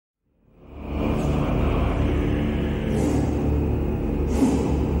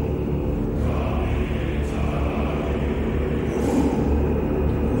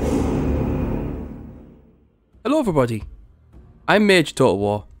Hello everybody, I'm Mage Total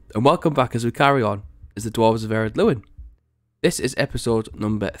War, and welcome back as we carry on as the Dwarves of Ered Luin. This is episode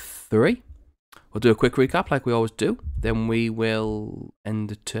number 3. We'll do a quick recap like we always do, then we will end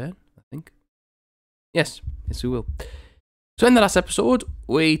the turn, I think. Yes we will. So in the last episode,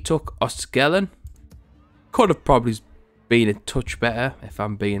 we took Osgellen. Could have probably been a touch better, if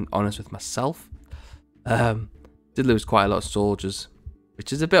I'm being honest with myself. Did lose quite a lot of soldiers,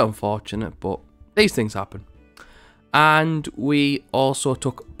 which is a bit unfortunate, but these things happen. And we also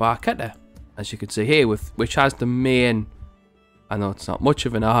took Barketta, as you can see here, which has the main, I know it's not much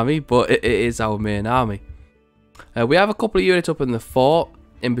of an army, but it is our main army. We have a couple of units up in the fort,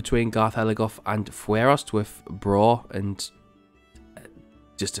 in between Garth-Heligoth and Fuirost, with Bro and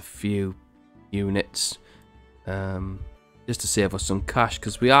just a few units, just to save us some cash,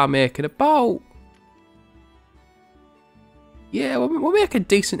 because we are making about, yeah, we're making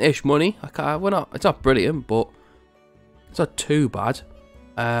decent-ish money. It's not brilliant, but it's not too bad.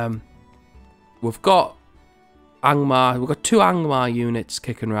 We've got Angmar. We've got 2 Angmar units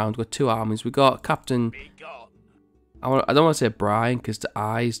kicking around. We've got 2 armies. We've got Captain. I don't want to say Brian because the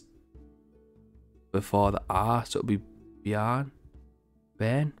I's before the R, so it'll be Bjorn.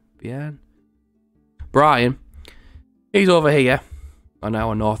 Brian. He's over here on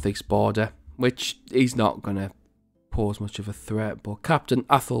our northeast border, which he's not gonna pose much of a threat. But Captain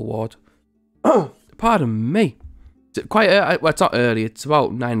Athelward. Pardon me. It's quite well, it's not early. It's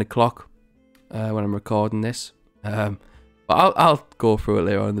about 9 o'clock when I'm recording this. But I'll go through it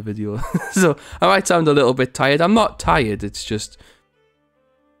later on in the video. So I might sound a little bit tired. I'm not tired. It's just,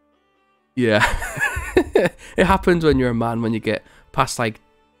 yeah, it happens when you're a man. When you get past like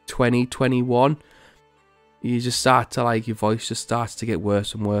 20, 21, you just start to your voice just starts to get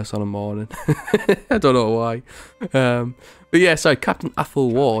worse and worse on a morning. I don't know why. But yeah, sorry, Captain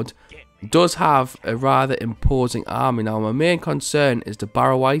Athelward does have a rather imposing army. Now, my main concern is the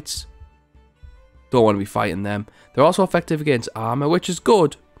Barrowites. Don't want to be fighting them. They're also effective against armor, which is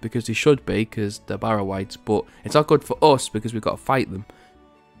good, because they should be, because they're Barrowites, but it's not good for us, because we've got to fight them.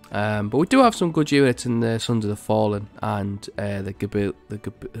 But we do have some good units in the Sons of the Fallen, and the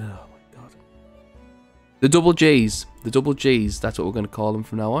double G's. The double G's, that's what we're going to call them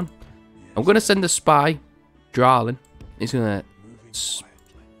from now on. I'm going to send a spy, Drarlin. He's going to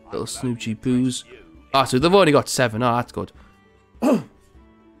little snoochy poos. Ah, so they've only got 7. Oh, that's good.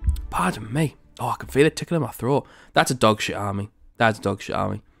 Pardon me. Oh, I can feel it tickling my throat. That's a dog shit army. That's a dog shit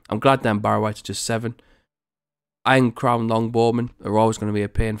army. I'm glad them Barrowites are just 7. Iron Crown Longbowmen are always going to be a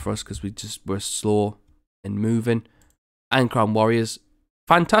pain for us because we're slow in moving. Iron Crown Warriors,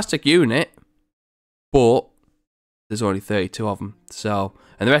 fantastic unit, but there's only 32 of them. So,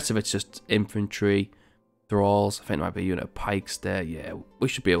 and the rest of it's just infantry. Thralls. I think there might be a unit of pikes there. Yeah, we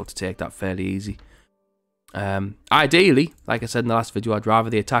should be able to take that fairly easy. Ideally, like I said in the last video, I'd rather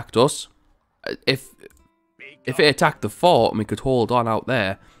they attacked us. If it attacked the fort and we could hold on out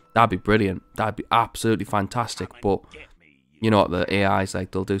there, that'd be brilliant. That'd be absolutely fantastic. But you know what the AI's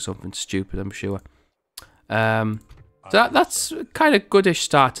like, they'll do something stupid, I'm sure. So that's kind of goodish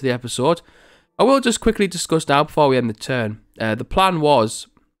start to the episode. I will just quickly discuss now before we end the turn. The plan was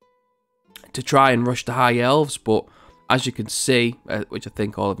to try and rush the High Elves, but as you can see, which I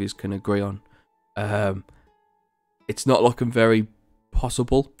think all of you can agree on, it's not looking very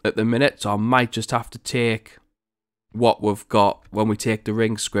possible at the minute, so I might just have to take what we've got when we take the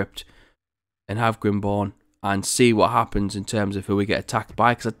ring script and have Grimborn and see what happens in terms of who we get attacked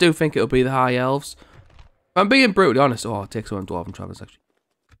by, because I do think it'll be the High Elves. If I'm being brutally honest, oh, I'll take some Dwarven Travellers actually.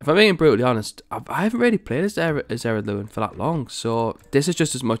 If I'm being brutally honest, I haven't really played as Ered Luin for that long, so this is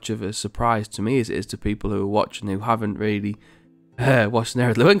just as much of a surprise to me as it is to people who are watching who haven't really watched an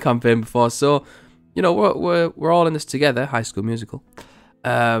Ered Luin campaign before. So, you know, we're all in this together, High School Musical.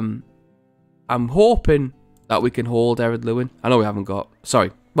 I'm hoping that we can hold Ered Luin. I know we haven't got, sorry,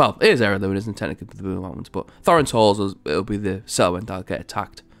 well, it is Ered Luin, isn't it, technically for the Blue Mountains, but Thorin's Halls, it'll be the settlement that'll get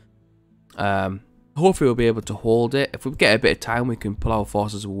attacked. Hopefully we'll be able to hold it. If we get a bit of time, we can pull our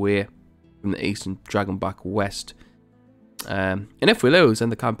forces away from the east and drag them back west. And if we lose, then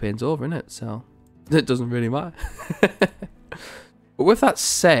the campaign's over, innit? So it doesn't really matter. But with that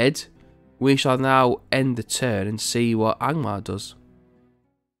said, we shall now end the turn and see what Angmar does.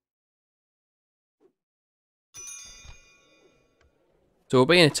 So we're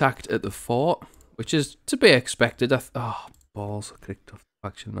being attacked at the fort, which is to be expected. Oh, balls, I clicked off the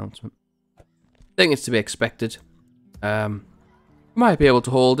faction announcement. I think it's to be expected. Might be able to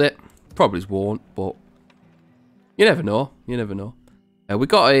hold it. Probably won't, but you never know. You never know. We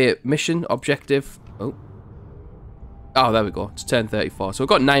got a mission objective. Oh, there we go. It's turn 34. So we've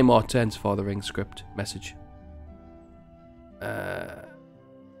got 9 more turns for the ring script message.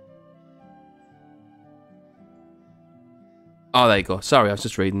 Oh, there you go. Sorry, I was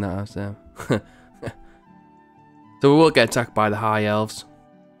just reading that. So we will get attacked by the High Elves,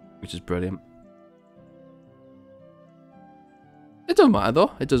 which is brilliant. It doesn't matter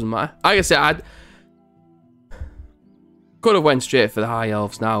though. It doesn't matter. Like I said, I could have went straight for the High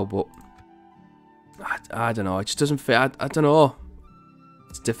Elves now, but I don't know. It just doesn't fit. I don't know.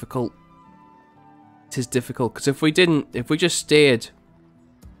 It's difficult. It is difficult because if we just stayed,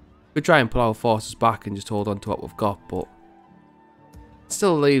 we'd try and pull our forces back and just hold on to what we've got, but it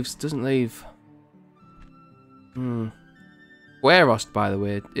still doesn't leave. Fuirost, by the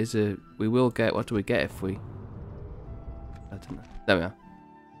way, is we will get. What do we get if we? I don't know. There we are.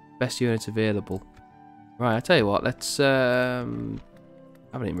 Best units available. Right, I tell you what. Let's. I haven't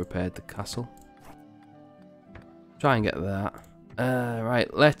even repaired the castle. Try and get that.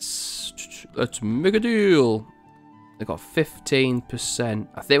 Right, let's make a deal. They've got 15%.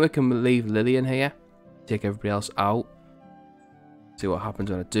 I think we can leave Lillian here. Take everybody else out. See what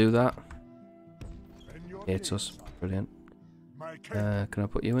happens when I do that. Hates us. Brilliant. Can I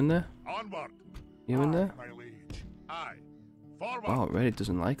put you in there? You in there? Wow, it really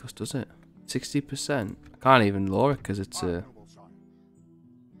doesn't like us, does it? 60%. I can't even lower it because it's a...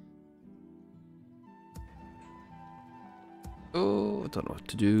 Oh, I don't know what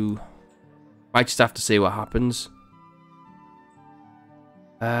to do. Might just have to see what happens.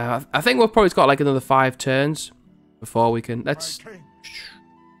 I think we've probably got like another 5 turns before we can... Let's...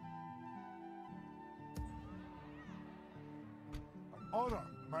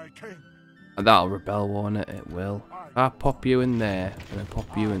 And that'll rebel, won't it? It will. I'll pop you in there, and then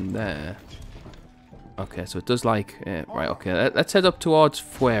pop you in there. Okay, so it does like... right, okay. Let's head up towards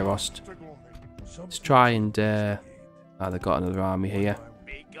Fuirost. Let's try and... Oh, they've got another army here.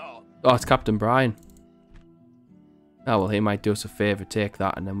 Oh, it's Captain Brian. Oh, well, he might do us a favour, take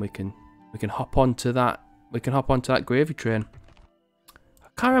that, and then we can hop onto that. We can hop onto that gravy train. I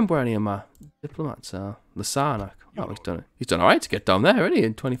can't remember where any of my diplomats are. Lasana. Oh, he's done alright to get down there, already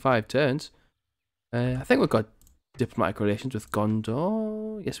in 25 turns. I think we've got diplomatic relations with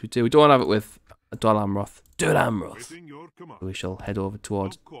Gondor. Yes, we do. We don't have it with Dol Amroth. Dol Amroth. So we shall head over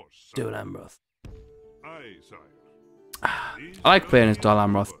towards Dol Amroth. I like playing as Dol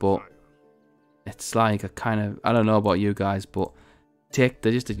Amroth, but it's like a kind of... I don't know about you guys, but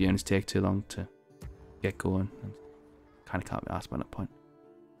the units take too long to get going. Kind of can't be asked by that point.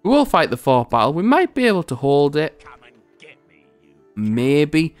 We will fight the fort battle. We might be able to hold it.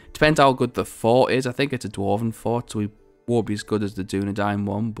 Maybe. Depends how good the fort is. I think it's a Dwarven fort, so we won't be as good as the Dunedain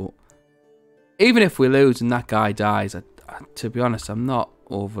one. But even if we lose and that guy dies, to be honest, I'm not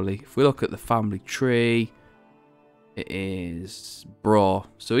overly... If we look at the family tree, it is Bro.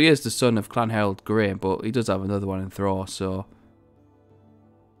 So he is the son of Clan Harold Grey, but he does have another one in Thor, so...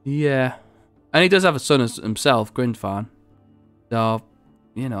 Yeah. And he does have a son himself, Grindfan. So...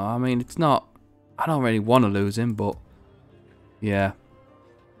 You know, I mean, it's not... I don't really want to lose him, but... Yeah.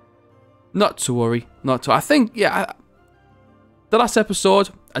 Not to worry. Not to... I think, yeah... The last episode,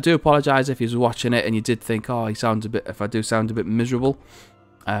 I do apologise if you was watching it and you did think, oh, he sounds a bit... If I do sound a bit miserable.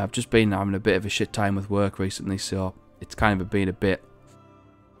 I've just been having a bit of a shit time with work recently, so... It's kind of been a bit...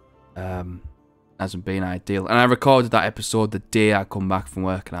 Hasn't been ideal. And I recorded that episode the day I come back from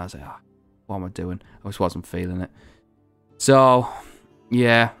work, and I was like, what am I doing? I just wasn't feeling it. So...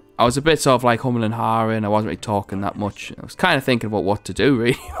 Yeah, I was a bit sort of like humming and hawing. I wasn't really talking that much. I was kind of thinking about what to do,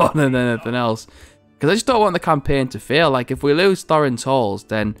 really, more than anything else. Because I just don't want the campaign to fail. Like, if we lose Thorin's Halls,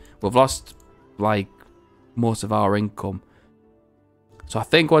 then we've lost, like, most of our income. So I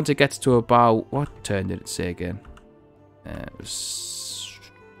think once it gets to about... What turn did it say again? It was...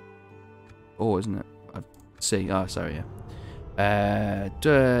 Oh, isn't it? C. Oh, sorry, yeah.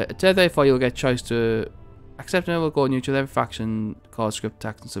 Therefore, you'll get choice to... Accept and will go neutral. Every faction cause script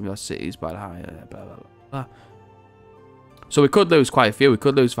attacks in some of your cities by the high. Blah, blah, blah. So we could lose quite a few. We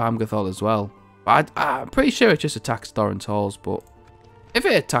could lose for Hamgathol as well. But I'm pretty sure it just attacks Thorin's Halls. But if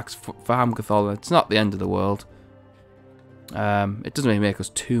it attacks for Hamgathol, it's not the end of the world. It doesn't really make us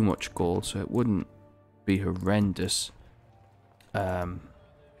too much gold, so it wouldn't be horrendous.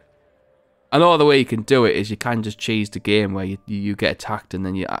 I know the way you can do it is you can just cheese the game where you get attacked and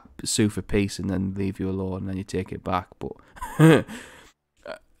then you sue for peace and then leave you alone and then you take it back. But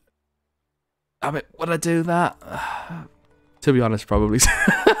I mean, would I do that? To be honest, probably.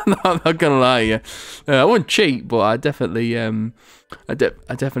 No, I'm not gonna lie to you. I wouldn't cheat, but I definitely, I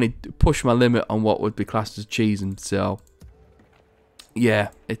definitely push my limit on what would be classed as cheesing. So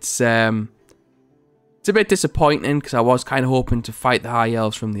yeah, it's a bit disappointing because I was kind of hoping to fight the High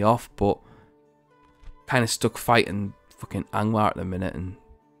Elves from the off, but kind of stuck fighting fucking Angmar at the minute and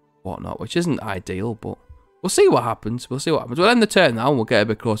whatnot, which isn't ideal, but we'll see what happens. We'll see what happens. We'll end the turn now and we'll get a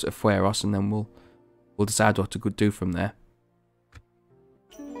bit closer to Fuirost, and then we'll decide what to do from there.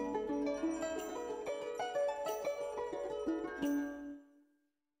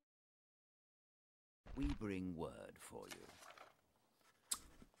 We bring word for you.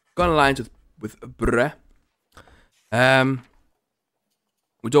 Got an alliance with Buzra.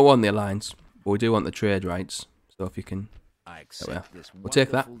 We don't want the alliance, but we do want the trade rights. So if you can, we'll take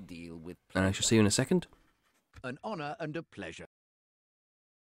that. Deal with And I shall see you in a second. an honor and a pleasure.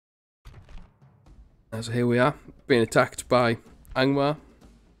 So here we are, being attacked by Angmar,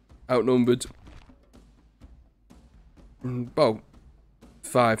 outnumbered about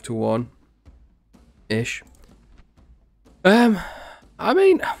 5 to 1 ish. I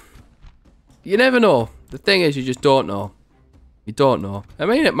mean, you never know. The thing is, you just don't know. You don't know. I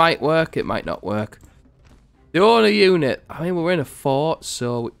mean, it might work, it might not work. The only unit, I mean, we're in a fort,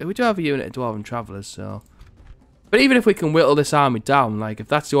 so we do have a unit of Dwarven Travellers, so. But even if we can whittle this army down, like, if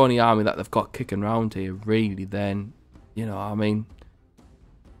that's the only army that they've got kicking around here, really, then, you know, I mean,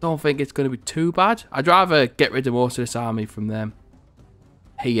 don't think it's going to be too bad. I'd rather get rid of most of this army from them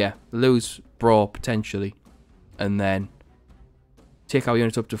here, lose Bro, potentially, and then take our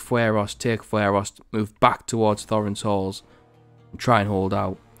units up to Fuirost, take Fuirost, move back towards Thorin's halls, and try and hold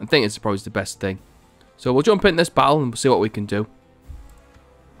out. I think it's probably the best thing. So we'll jump in this battle and we'll see what we can do.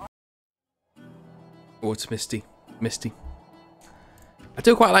 Oh, it's misty. Misty. I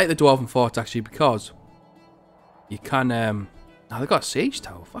do quite like the Dwarven Fort, actually, because you can, oh, they've got a siege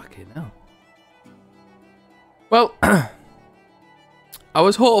tower, fucking hell. Well, I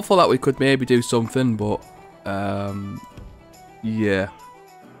was hopeful that we could maybe do something, but, yeah.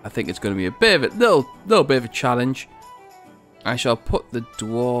 I think it's going to be a bit of a, little bit of a challenge. I shall put the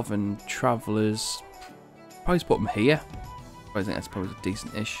Dwarven Travellers, probably just put them here. I think that's probably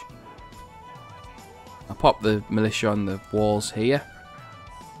decent-ish. I'll pop the militia on the walls here.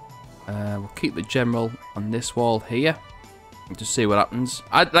 We'll keep the general on this wall here. And just see what happens.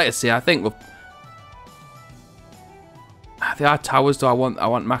 I'd like to see, I think we'll... There are towers, though. I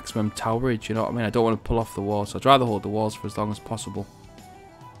want maximum towerage, you know what I mean? I don't want to pull off the walls, so I'd rather hold the walls for as long as possible.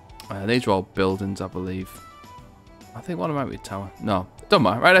 These are all buildings, I believe. I think one might be a tower. No, don't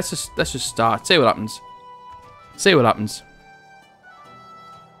matter. Right, let's just start. See what happens. See what happens.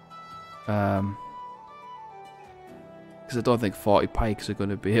 Because I don't think 40 pikes are going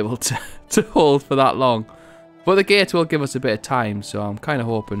to be able to hold for that long. But the gate will give us a bit of time, so I'm kind of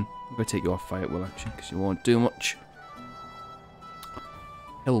hoping. I'm going to take you off fire, Will, actually, because you won't do much.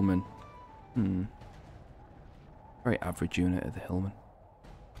 Hillman. Very average unit of the Hillman.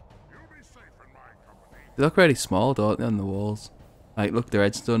 They look really small, don't they, on the walls? Like, look, their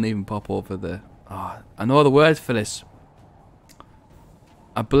heads don't even pop over the... Oh, I know the word for this.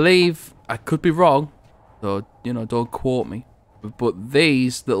 I believe, I could be wrong, so, you know, don't quote me. But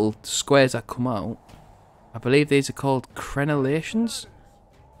these little squares that come out, I believe these are called crenellations.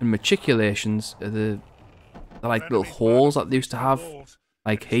 And matriculations are they're like little holes that they used to have,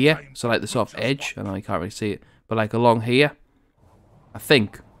 like here. So like the sort of edge, I know you can't really see it, but like along here. I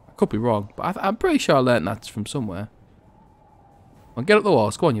think. I could be wrong, but I'm pretty sure I learnt that from somewhere. Well, get up the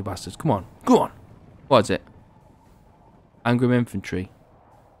walls. Go on, you bastards. Come on. Go on. What is it? Angry infantry.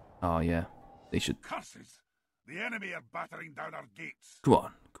 Oh, yeah. They should... Curses! The enemy are battering down our gates. Come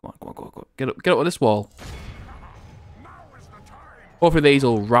on. Come on, come on, come on, come on. Get up with this wall. Hopefully these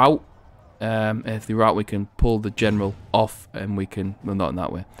will rout. If they rout, we can pull the general off and we can... Well, not in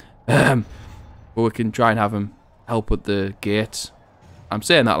that way. But we can try and have him help with the gates. I'm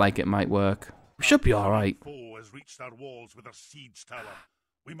saying that like it might work. We should be alright.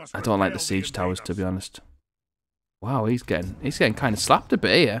 I don't like the siege towers, to be honest. Wow, he's getting kind of slapped a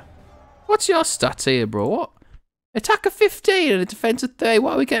bit here. What's your stats here, bro? What? Attack of 15 and a defense of 30.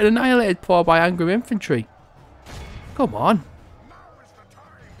 What are we getting annihilated for by angry infantry? Come on.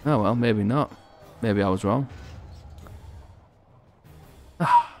 Oh well, maybe not. Maybe I was wrong.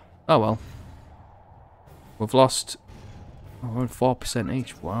 Oh well. We've lost... Oh, we're on 4%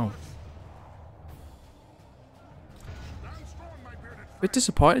 each. Wow. A bit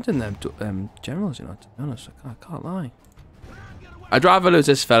disappointed in them generals, you know, to be honest. I can't lie. I'd rather lose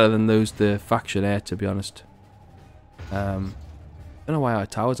this fella than lose the faction heir, to be honest. I don't know why our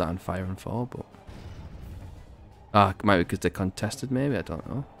towers are on fire and fall, but... Ah, might be because they're contested, maybe? I don't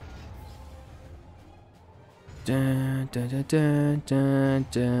know. Dun, dun, dun, dun, dun,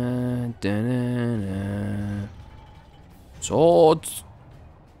 dun, dun, dun, dun. Swords!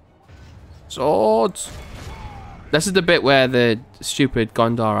 Swords! This is the bit where the stupid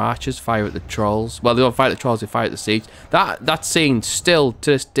Gondor archers fire at the trolls. Well, they don't fire at the trolls, they fire at the siege. That scene still,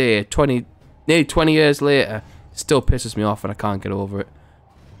 to this day, nearly 20 years later, still pisses me off and I can't get over it.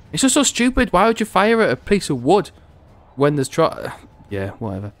 It's just so stupid. Why would you fire at a piece of wood when there's yeah,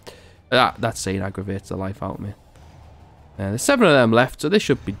 whatever. That scene aggravates the life out of me. There's 7 of them left, so this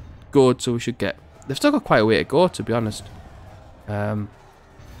should be good. So we should get... They've still got quite a way to go, to be honest. Like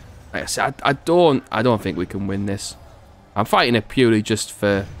I said, I don't think we can win this. I'm fighting it purely just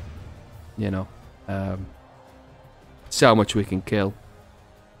for, you know, see how much we can kill.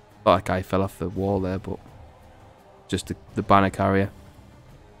 Thought that guy fell off the wall there, but just the banner carrier.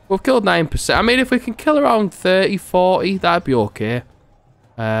 We've killed 9%. I mean, if we can kill around 30, 40, that'd be okay.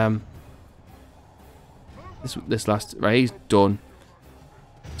 This last... Right, he's done.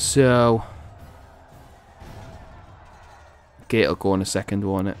 So... Gate will go in a second,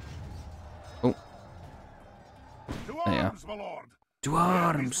 won't it? Oh. There you are.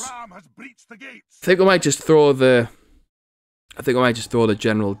 Dwarves! I think I might just throw the...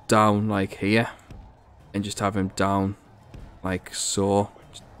 general down, like, here. And just have him down, like so.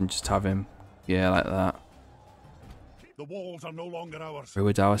 And just have him, yeah, like that. The walls are no longer ours.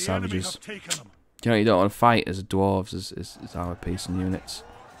 Ruined our savages. Do you know what you don't want to fight as dwarves is our piece and units.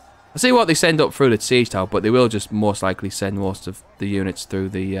 I see what they send up through the siege tower, but they will just most likely send most of the units through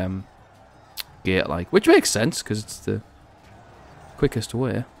the gate, like, which makes sense because it's the quickest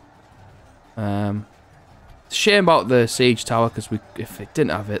way. It's a shame about the siege tower because if it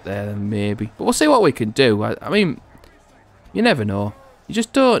didn't have it there, then maybe. But we'll see what we can do. I mean, you never know. You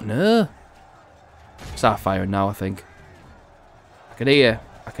just don't know. Start firing now, I think. I can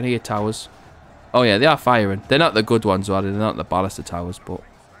hear towers. Oh yeah, they are firing. They're not the good ones, are they? They're not the ballista towers, but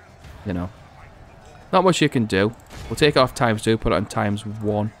you know, not much you can do. We'll take it off ×2, put it on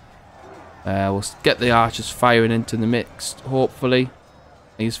 ×1. We'll get the archers firing into the mix. Hopefully,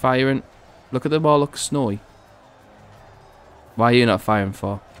 he's firing. Look at them all. Look snowy. Why are you not firing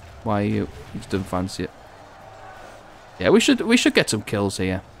for? Why are you? You just don't fancy it. Yeah, we should get some kills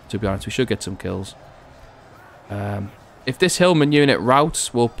here. To be honest, we should get some kills. If this Hillman unit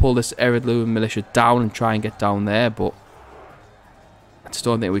routes, we'll pull this Ered Luin militia down and try and get down there, but I just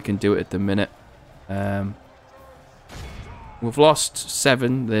don't think we can do it at the minute. We've lost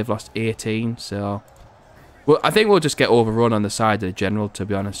 7, they've lost 18, so... Well, I think we'll just get overrun on the side of the general, to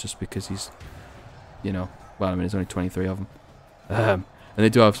be honest, just because he's, you know... Well, I mean, there's only 23 of them. And they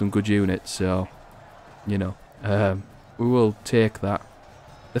do have some good units, so... You know, we will take that.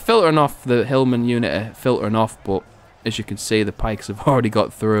 They're filtering off, the Hillman unit are filtering off, but as you can see, the pikes have already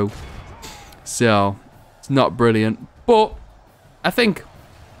got through. So, it's not brilliant. But, I think,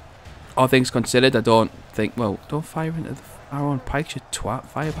 all things considered, I don't think... Well, don't fire into our own pikes, you twat.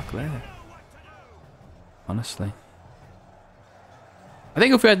 Fire back there. Honestly. I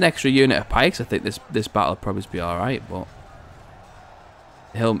think if we had an extra unit of pikes, I think this battle would probably be alright, but...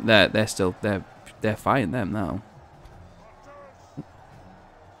 They're still... They're fighting them now.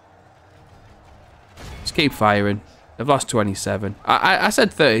 Just keep firing. They've lost 27. I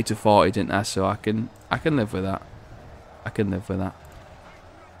said 30 to 40, didn't I? So I can live with that. I can live with that.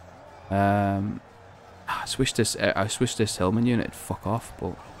 I switched this Hillman unit. Fuck off,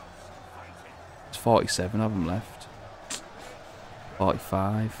 but there's 47 of them left.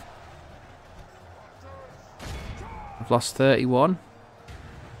 45. I've lost 31.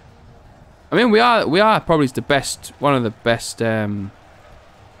 I mean, we are probably one of the best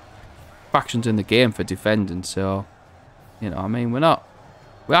factions in the game for defending. So, you know, I mean, we are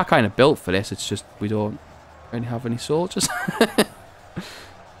kind of built for this. It's just we don't really have any soldiers.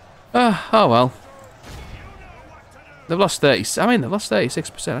 Oh well. They've lost 30. I mean, they've lost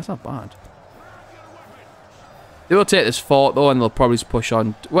 36%. That's not bad. They will take this fort though, and they'll probably just push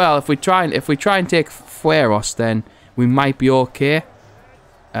on. Well, if we try and take Fuirost, then we might be okay.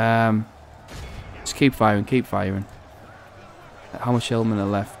 Just keep firing, keep firing. How much Hillmen are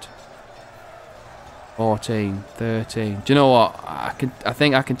left? 14, 13. Do you know what? I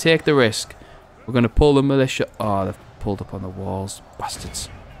think I can take the risk. We're going to pull the militia. Oh, they've pulled up on the walls. Bastards.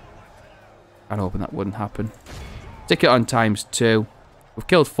 I'm hoping that wouldn't happen. Stick it on ×2. We've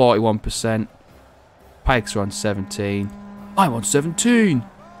killed 41%. Pikes are on 17. I'm on 17.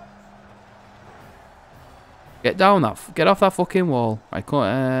 Get down get off that fucking wall. I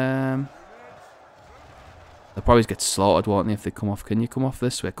can't. They'll probably get slaughtered, won't they, if they come off? Can you come off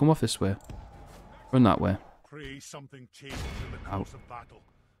this way? Come off this way. Run that way. Pray something changes in the course of battle.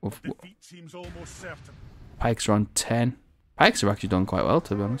 Defeat seems almost certain. Pikes are on 10. Pikes have actually done quite well,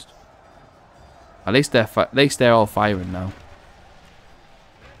 to be honest. At least they're all firing now.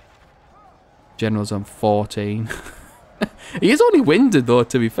 General's on 14. He is only winded though,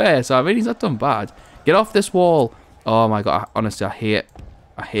 to be fair, so I mean he's not done bad. Get off this wall. Oh my god, honestly, I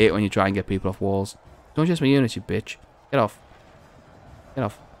hate when you try and get people off walls. Don't chase my units, you bitch. Get off. Get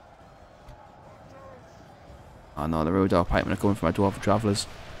off. Oh no, the Rudolph pikemen are coming for my Dwarven Travellers.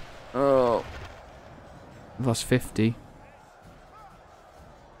 Oh. I've lost 50.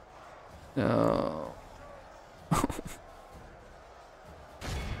 No.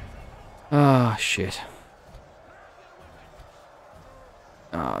 Ah, shit.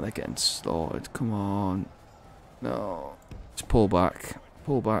 Ah, they're getting slaughtered. Come on. No. Just pull back.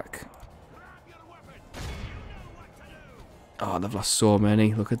 Pull back. Oh, they've lost so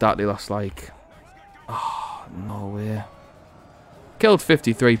many. Look at that. They lost like... Oh, no way. Killed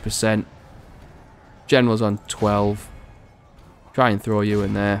 53%. General's on 12. Try and throw you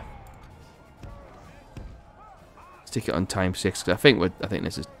in there. Stick it on time 6. Cause I think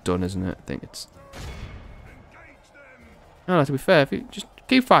this is done, isn't it? I think it's... No, to be fair, if you just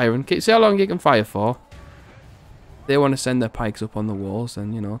keep firing. See how long you can fire for. They want to send their pikes up on the walls,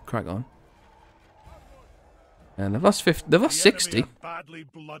 then, you know, crack on. And they've lost 50. They've lost 60.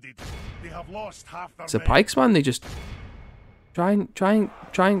 It's the pikes, man. They just try and.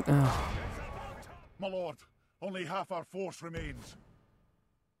 Oh. My lord, only half our force remains.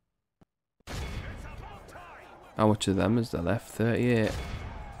 How much of them is there left? 38.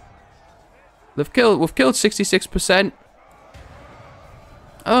 We've killed 66%.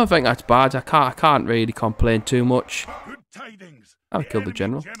 I don't think that's bad. I can't really complain too much. I've killed the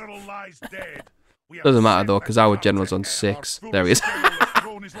general. Doesn't matter though, because our general's on 6. There he is.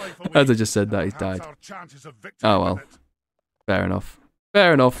 As I just said that, he's died. Oh well. Fair enough.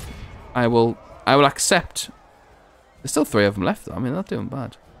 Fair enough. I will accept. There's still 3 of them left though. I mean, they're not doing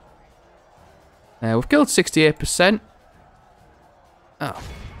bad. We've killed 68%. Oh.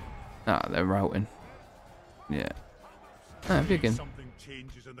 Ah, they're routing. Yeah. Ah, if you can.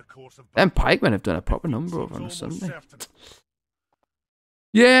 Them pikemen have done a proper number of them or something.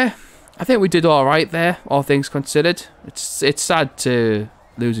 Yeah, I think we did alright there, all things considered. It's sad to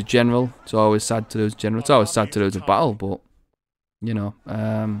lose a general. It's always sad to lose a general. It's always sad to lose a battle, but, you know,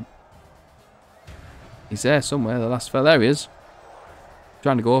 he's there somewhere, the last fella. There he is.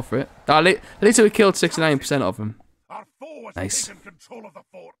 Trying to go for it. At least we killed 69% of them. Nice.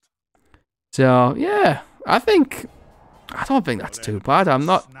 So, yeah, I don't think that's too bad.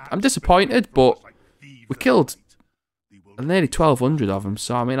 I'm disappointed, but we killed nearly 1,200 of them,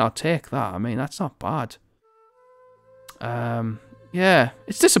 so I mean, I'll take that. I mean, that's not bad. Yeah,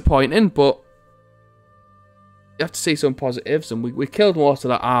 it's disappointing, but you have to see some positives, and we killed most of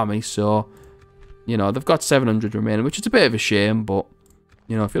that army, so, you know, they've got 700 remaining, which is a bit of a shame, but,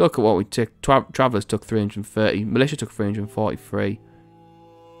 you know, if you look at what we took, Travellers took 330, Militia took 343,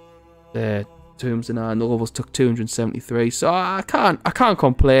 Tombs and our Nobles took 273, so I can't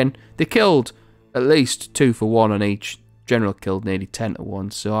complain. They killed at least 2 for 1 on each. General killed nearly 10 to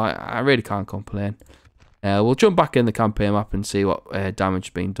 1, so I really can't complain. We'll jump back in the campaign map and see what damage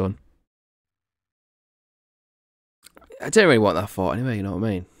has been done. I didn't really want that fort anyway, you know what I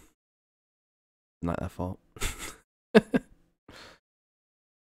mean? Not that fort.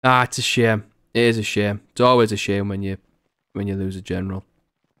 Ah, it's a shame. It is a shame. It's always a shame when you lose a general.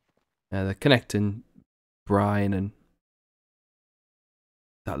 They're connecting Brian and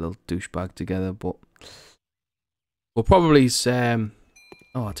that little douchebag together, but we'll probably oh,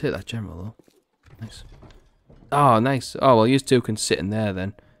 I'll take that general though. Nice. Oh, nice. Oh well, you two can sit in there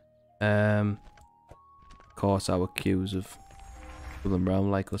then. Of course, our queues of Southern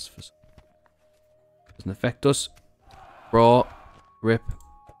Realm like us doesn't affect us. Bro, rip.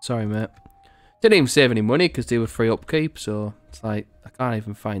 Sorry, mate. Didn't even save any money because they were free upkeep, so it's like I can't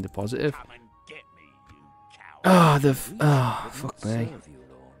even find a positive. Oh, fuck me.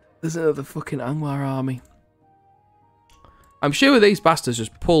 There's another fucking Angmar army. I'm sure these bastards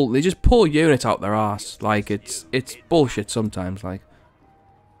just pull units out their arse. Like it's bullshit sometimes. Like,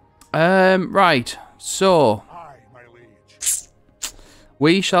 right. So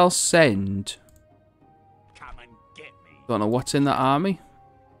we shall send. Don't know what's in that army.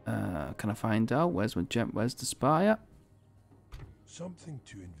 Can I find out? Where's the spy at? Something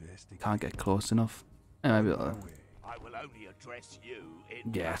to investigate. Can't get close enough. Maybe I will only address you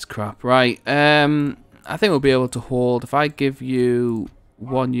in yeah, it's crap. Right. I think we'll be able to hold. If I give you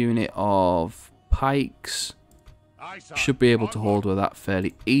 1 unit of pikes, should be able to hold with that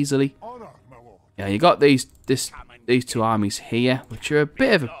fairly easily. Yeah, you got these 2 armies here, which are a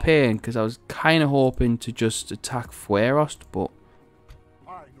bit of a pain because I was kind of hoping to just attack Fuirost, but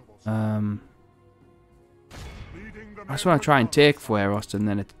I just want to try and take Fuirost, and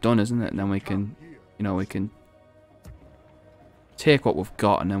then it's done, isn't it? And then we can, you know, we can take what we've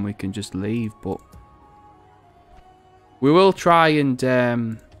got, and then we can just leave. But we will try and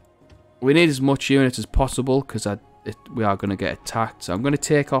we need as much units as possible because we are going to get attacked. So I'm going to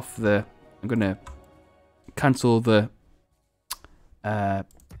take off the. I'm going to cancel the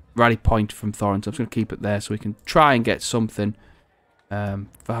rally point from Thorin. So I'm just going to keep it there so we can try and get something for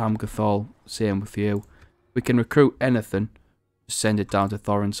Hamgathol. Same with you. We can recruit anything. Just send it down to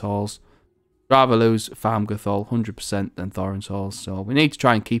Thorin's halls. Rather lose Hamgathol 100% than Thorin's halls. So we need to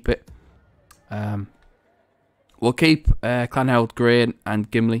try and keep it. We'll keep Clan Harold Grain and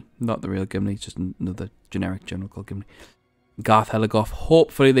Gimli. Not the real Gimli, just another generic general called Gimli. Garth Heligoth.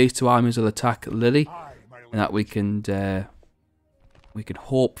 Hopefully these two armies will attack Lily. And that we can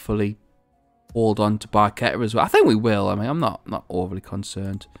hopefully hold on to Barketta as well. I think we will. I mean, I'm not overly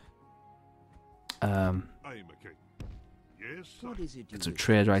concerned. Get some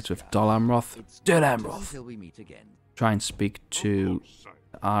trade rights with Dol Amroth. Dol Amroth. Try and speak to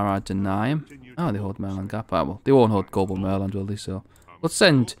Ara Denayim. Oh, they hold Merland Gap. Oh, well, they won't hold Global Merland, will they? So let's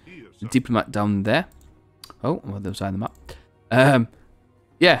send the diplomat down there. Oh, well, they'll sign the map.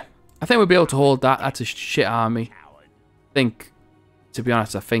 Yeah, I think we'll be able to hold that. That's a shit army. I think, to be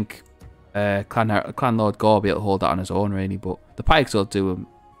honest, I think Clan Lord Gore will be able to hold that on his own, really. But the Pikes will do a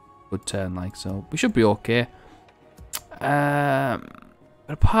good turn, like, so we should be okay. But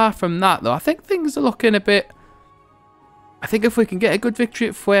apart from that, though, I think things are looking a bit. I think if we can get a good victory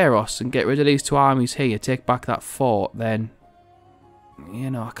at Fuirost and get rid of these two armies here, take back that fort, then,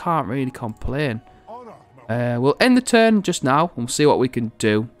 you know, I can't really complain. We'll end the turn just now and we'll see what we can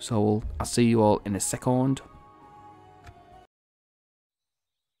do. So I'll see you all in a second.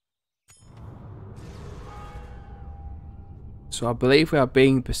 So I believe we are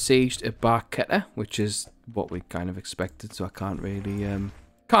being besieged at Barketta, which is what we kind of expected. So I can't really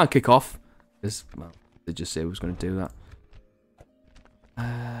can't kick off because, well, they just said we was going to do that.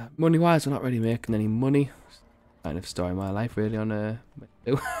 Money wise, we're not really making any money. Kind of story of my life, really, on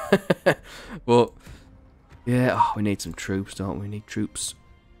but yeah, oh, we need some troops, don't we? We need troops.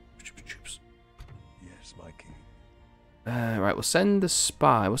 Troops. Yes, my king. Right, we'll send the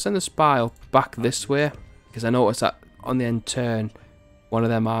spy. We'll send the spy back this way because I noticed that on the end turn, one of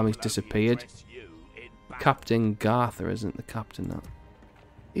them armies disappeared. Captain Garther isn't the captain. That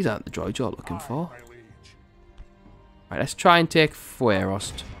these aren't the droids you're looking for. Right, let's try and take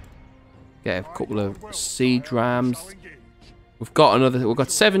Fuirost. Get a couple of siege rams. We've got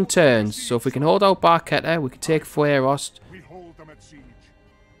 7 turns, so if we can hold out Barketta, we can take Fuirost.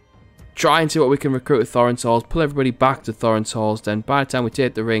 Try and see what we can recruit at Thorin's halls. Pull everybody back to Thorin's halls. Then by the time we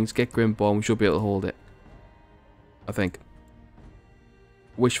take the rings, get Grimborn, we should be able to hold it. I think.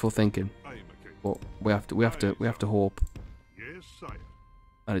 Wishful thinking, but we have to hope.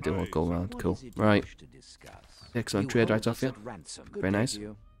 And I do hold gold round. Cool. Right. Excellent trade rights off you. Very nice.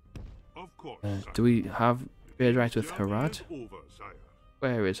 Do we have trade rights with Harad?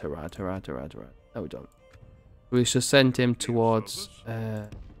 Where is Harad? Harad. No, we don't. We should send him towards their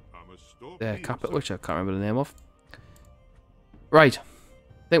capital, which I can't remember the name of. Right.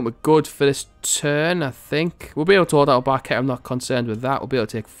 I think we're good for this turn, I think. We'll be able to hold out Barketta. I'm not concerned with that. We'll be able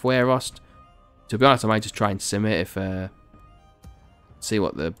to take Fuirost. To be honest, I might just try and sim it if see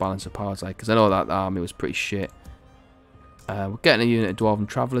what the balance of power is like, because I know that army was pretty shit. We're getting a unit of Dwarven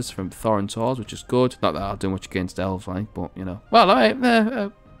Travellers from Thorin's halls, which is good. Not that I'll do much against elves, like, but, you know.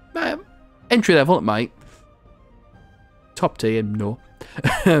 Well, entry level, it might. Top tier, no.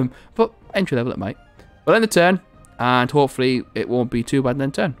 But entry level, it might. We'll end the turn, and hopefully it won't be too bad in the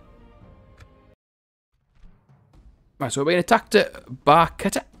turn. Right, so we're being attacked at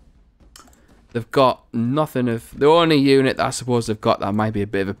Barketta. They've got nothing of... The only unit that I suppose they've got that might be a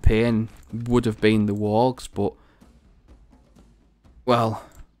bit of a pain would have been the wargs, but... Well,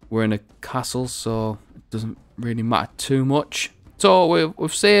 we're in a castle, so it doesn't really matter too much. So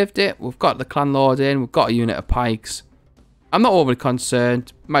we've saved it. We've got the clan lord in. We've got a unit of pikes. I'm not overly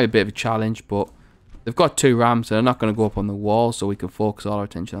concerned. Might be a bit of a challenge, but they've got 2 rams, so they're not going to go up on the wall, so we can focus all our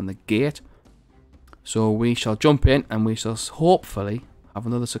attention on the gate. So we shall jump in, and we shall hopefully have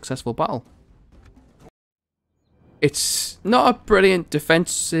another successful battle. It's not a brilliant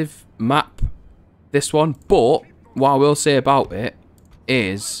defensive map, this one, but what I will say about it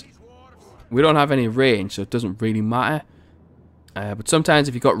is we don't have any range, so it doesn't really matter. But sometimes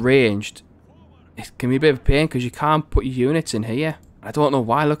if you've got ranged, it can be a bit of a pain because you can't put your units in here. I don't know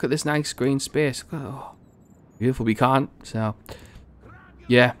why. Look at this nice green space. Oh, beautiful, we can't. So,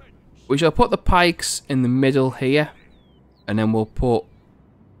 yeah. We shall put the pikes in the middle here. And then we'll put...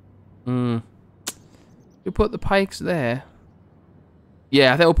 We put the pikes there.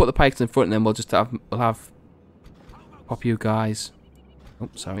 Yeah, I think we'll put the pikes in front and then we'll just have... Pop you guys... Oh,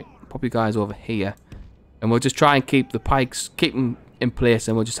 sorry. Pop you guys over here. And we'll just try and keep the pikes... Keep them in place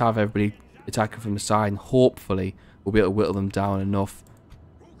and we'll just have everybody attacking from the side. And hopefully we'll be able to whittle them down enough.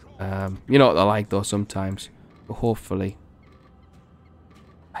 You know what they're like though sometimes. But hopefully...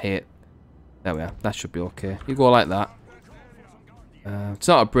 I hate... There we are. That should be okay. You go like that. It's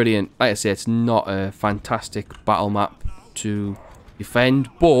not a brilliant... Like I say, it's not a fantastic battle map to defend.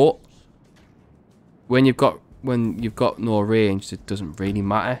 But... When you've got no range, it doesn't really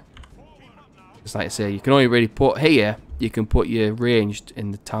matter. It's like I say, you can only really put here. You can put your ranged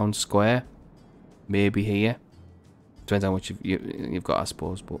in the town square. Maybe here. Depends how much you've got, I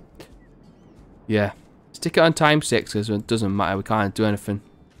suppose. But yeah, stick it on times 6 because it doesn't matter. We can't do anything.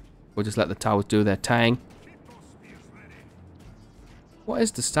 We'll just let the towers do their thing. What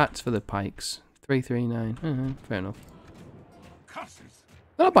is the stats for the pikes? 339. Fair enough.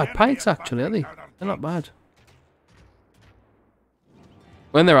 They're not bad pikes actually, are they? They're not bad.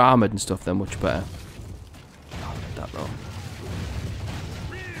 When they're armoured and stuff, they're much better. That though.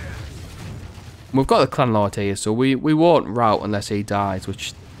 We've got the clan lord here, so we won't rout unless he dies,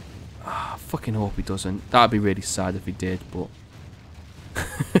 which I fucking hope he doesn't. That'd be really sad if he did, but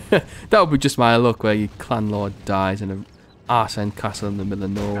that would be just my luck where your clan lord dies in an arse end castle in the middle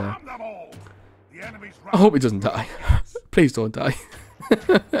of nowhere. I hope he doesn't die. Please don't die.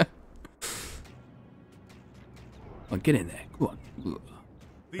 Oh, get in there. Come on.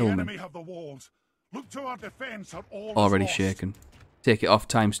 The enemy have the walls. Look to our defense or all already shaken. Take it off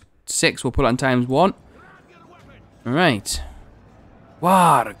times 6. We'll put it on times 1. Alright.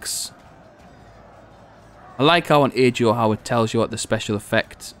 Wargs. I like how on AGO how it tells you what the special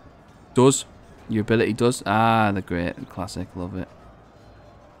effect does. Your ability does. Ah, the great. Classic. Love it.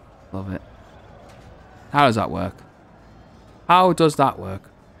 Love it. How does that work? How does that work?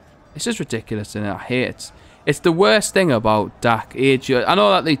 It's just ridiculous, isn't it? I hate it. It's the worst thing about DAC. AGO. I know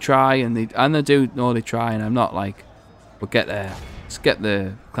that they try and they do know they try, and I'm not like, we'll get there. Let's get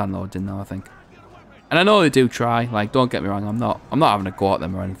the clan lords in now, I think. And I know they do try. Like, don't get me wrong. I'm not having a go at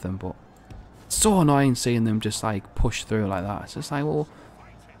them or anything, but it's so annoying seeing them just like push through like that. It's just like, well,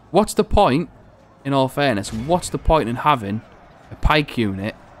 what's the point? In all fairness, what's the point in having a pike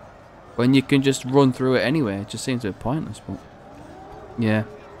unit when you can just run through it anyway? It just seems a bit pointless, but yeah.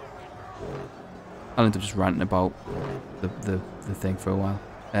 I'll end up just ranting about the thing for a while.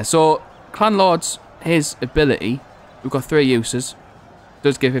 So, Clan Lord's, his ability, we've got 3 uses.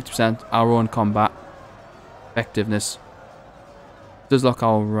 Does give 50% our own combat effectiveness. Does lock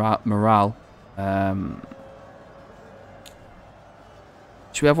our morale.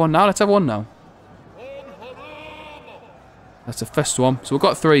 Should we have one now? Let's have one now. That's the first one. So we've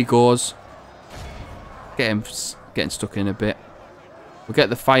got 3 goes. Getting stuck in a bit. We'll get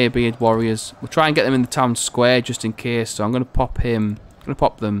the Firebeard warriors. We'll try and get them in the town square just in case. So I'm going to pop him. I'm going to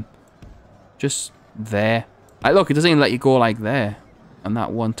pop them just there. Like, look, it doesn't even let you go like there. And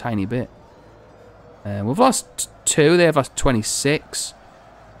that one tiny bit. We've lost 2. They've lost 26.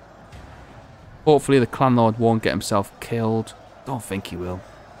 Hopefully the clan lord won't get himself killed. Don't think he will.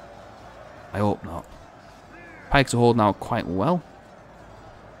 I hope not. Pikes are holding out quite well.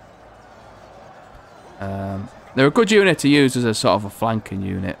 They're a good unit to use as a sort of a flanking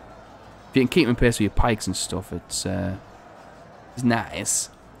unit. If you can keep them in place with your pikes and stuff, it's nice.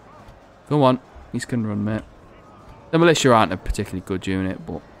 Come on, these can run, mate. The militia aren't a particularly good unit,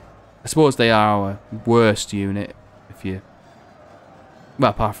 but I suppose they are our worst unit. If you,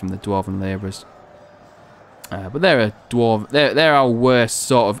 well, apart from the dwarven labourers, but they're a dwarf. They're our worst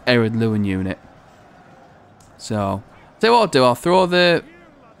sort of Ered Luin unit. So what I'll do, I'll throw the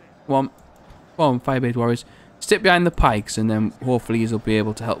one Firebeard warriors. Stick behind the pikes, and then hopefully you'll be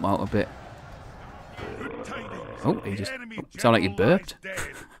able to help them out a bit. Oh, he just sound like he burped.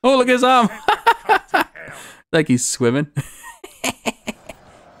 Oh, look at his arm! Like he's swimming.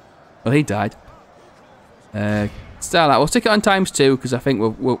 Well, he died. Starlight, we'll stick it on times 2 because I think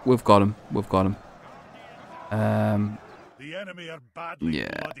we've got him. We've got him.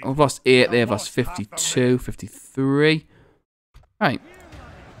 Yeah, we've lost 8. They've lost 52, 53. Right.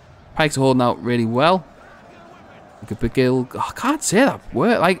 Pikes are holding out really well. Like a big gill. Oh, I can't say that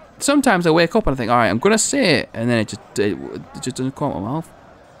word. Like, sometimes I wake up and I think, alright, I'm going to say it. And then it just doesn't come out of my mouth.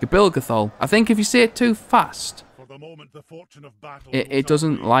 Gabilgathol. I think if you say it too fast, it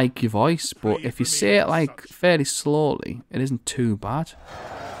doesn't like your voice. But if you say it like fairly slowly, it isn't too bad.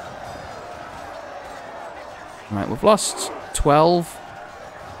 Right, we've lost 12.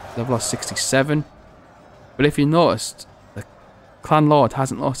 They've lost 67. But if you noticed, the Clan Lord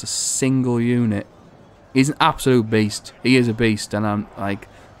hasn't lost a single unit He's an absolute beast. He is a beast, and I'm like,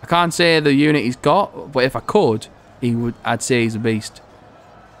 I can't say the unit he's got, but if I could, I'd say he's a beast.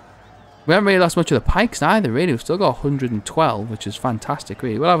 We haven't really lost much of the pikes either, really. We've still got 112, which is fantastic,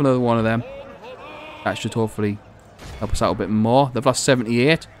 really. We'll have another one of them. That should hopefully help us out a bit more. They've lost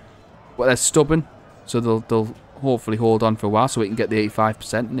 78, but they're stubborn, so they'll hopefully hold on for a while so we can get the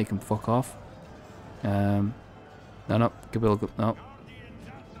 85% and they can fuck off. No, no.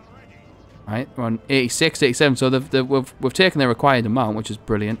 Right, we're on 86, 87, so we've taken their required amount, which is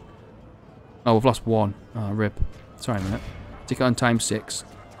brilliant. Oh, we've lost one. Oh, rip. Sorry a minute. Take it on ×6.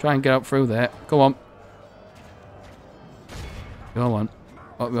 Try and get out through there. Go on. Go on.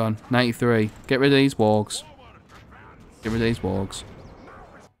 What are we on? 93. Get rid of these wargs. Get rid of these wargs.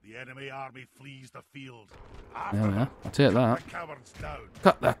 The enemy army flees the field. There we are. I'll take that. The cowards down.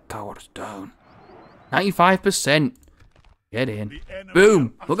 Cut the cowards down. 95%. Get in. The enemy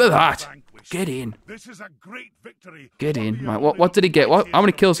Boom. are Look at that. vanquished. Get in. This is a great victory. Get for in. the Right, what did he get? How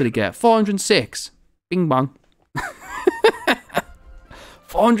many kills did he get? 406. Bing bang.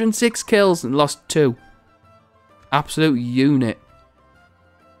 406 kills and lost 2. Absolute unit.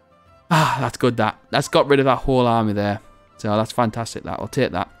 Ah, that's good, that. That's got rid of that whole army there. So that's fantastic, that. I'll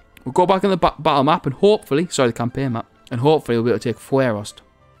take that. We'll go back on the battle map and hopefully, sorry, the campaign map, and hopefully we'll be able to take Fuirost.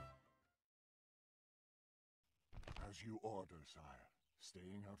 As you order, sire.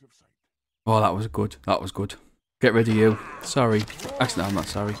 Staying out of sight. Oh, that was good. That was good. Get rid of you. Sorry. Actually, no, I'm not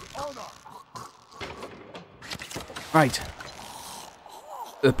sorry. Right.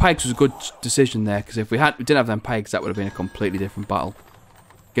 The pikes was a good decision there, because if we didn't have them pikes, that would have been a completely different battle.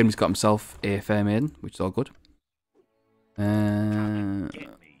 Gimli's got himself a fair maiden, which is all good.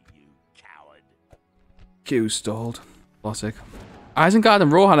 Q stalled. Classic. Isengard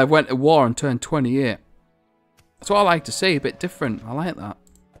and Rohan have went to war and turned 28. That's what I like to see, a bit different. I like that.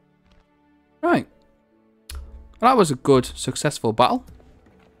 Right. Well, that was a good, successful battle.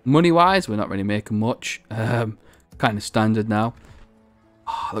 Money-wise, we're not really making much. Kind of standard now.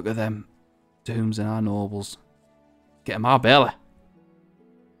 Oh, look at them. Dooms and our nobles. Get them our belly.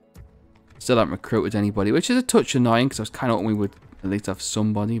 Still haven't recruited anybody, which is a touch annoying because I was kind of hoping we would at least have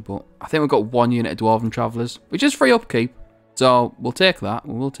somebody. But I think we've got 1 unit of Dwarven Travellers, which is free upkeep. So we'll take that.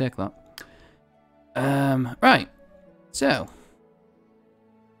 We will take that. Right. So.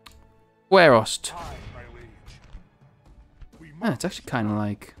 Fuirost. Yeah, it's actually kind of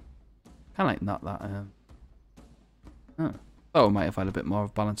like not that. Oh, we might have had a bit more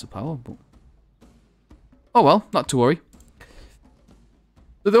of balance of power, but oh well, not to worry.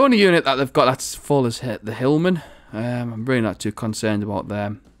 The only unit that they've got that's full is the Hillmen. I'm really not too concerned about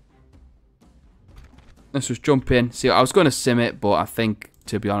them. Let's just jump in. See, I was going to sim it, but I think,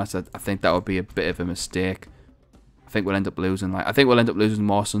 to be honest, I think that would be a bit of a mistake. I think we'll end up losing. I think we'll end up losing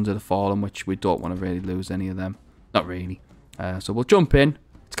more Sons of the Fallen, which we don't want to really lose any of them. Not really. So we'll jump in.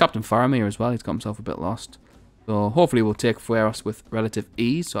 It's Captain Faramir as well. He's got himself a bit lost. So hopefully we'll take Fuirost with relative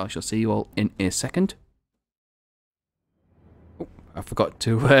ease. So I shall see you all in a second. Oh, I forgot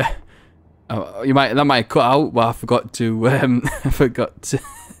to. That might cut out, but I forgot to. I forgot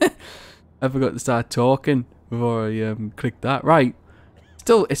to start talking before I clicked that. Right.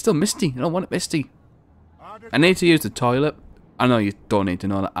 It's still misty. I don't want it misty. I need to use the toilet. I know you don't need to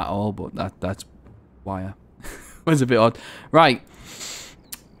know that at all, but that's why I was a bit odd. Right.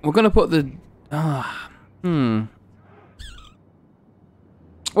 We're gonna put the.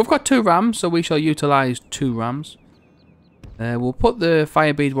 We've got 2 rams, so we shall utilise 2 rams. We'll put the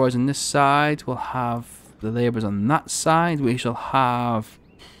Firebead Warriors on this side. We'll have the Labourers on that side. We shall have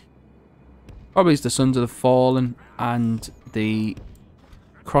probably the Sons of the Fallen and the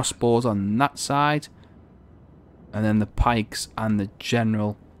Crossbows on that side. And then the Pikes and the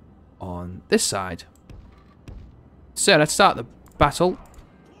General on this side. So let's start the battle.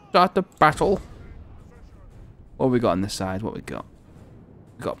 Start the battle. What have we got on this side? What we got?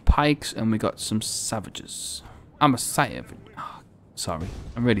 We got Pikes and we got some Savages. I'm a savage. Oh, sorry.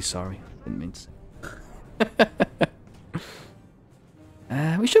 I'm really sorry. Didn't mean to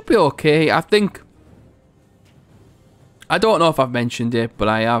say. We should be okay. I think. I don't know if I've mentioned it, but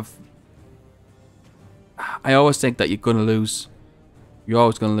I have. I always think that you're going to lose. You're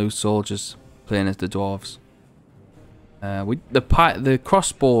always going to lose soldiers playing as the dwarves. The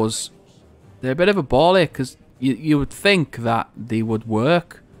crossbows, they're a bit of a ball ache because you would think that they would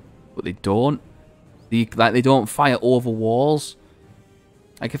work, but they don't. They don't fire over walls.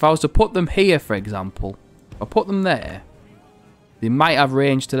 Like if I was to put them here, for example, if I put them there, they might have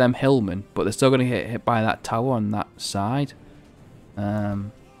range to them hillmen, but they're still going to get hit by that tower on that side.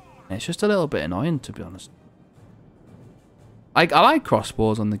 It's just a little bit annoying, to be honest. I like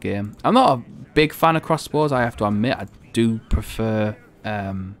crossbows on the game. I'm not a big fan of crossbows, I have to admit. I do prefer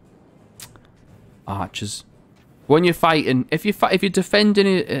archers. When you're fighting, if you're defending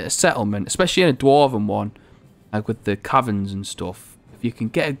a settlement, especially in a dwarven one, like with the caverns and stuff, if you can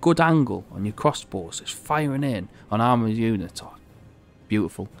get a good angle on your crossbows, it's firing in on armored units. Oh,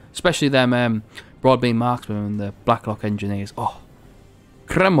 beautiful. Especially them broadbeam marksmen and the Blacklock engineers. Oh,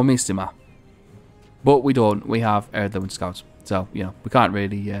 cremomissima. But we don't. We have Ered Luin scouts, so you know we can't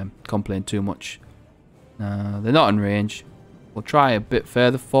really complain too much. They're not in range. We'll try a bit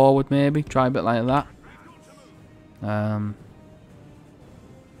further forward, maybe. Try a bit like that.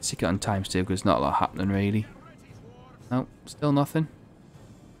 Stick it on times 2 because there's not a lot happening really. No, still nothing.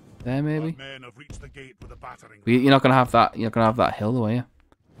 There maybe. You're not gonna have that. You're not gonna have that hill, though, are you?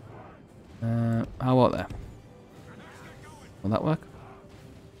 How about there? Will that work?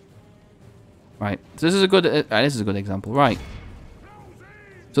 Right. So this is a good. This is a good example. Right.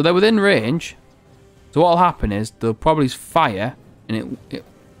 So they're within range. So what'll happen is they'll probably fire, and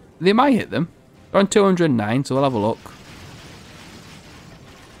they might hit them. They're on 209, so we'll have a look.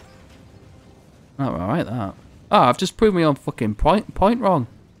 Oh, alright, that. Oh, I've just proved me on fucking point wrong.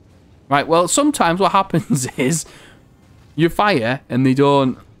 Right, well, sometimes what happens is you fire and they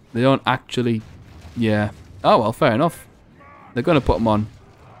don't actually, yeah. Oh, well, fair enough. They're going to put them on.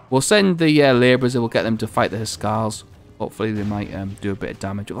 We'll send the labourers and we'll get them to fight the Huskars. Hopefully they might do a bit of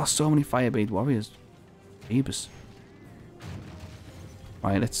damage. We've lost so many Fireblade warriors. Jeebus.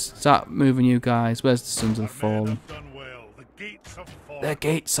 Right, let's start moving you guys. Where's the Sons of the Fallen? The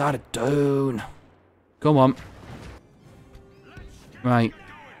gates are down. Come on. Right.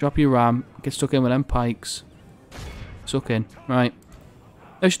 Drop your ram. Get stuck in with them pikes. Suck in. Right.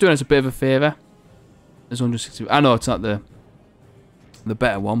 They're just doing us a bit of a favour. There's 160. I know it's not the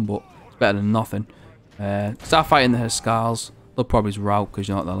better one, but it's better than nothing. Start fighting the Huskars. They'll probably rout because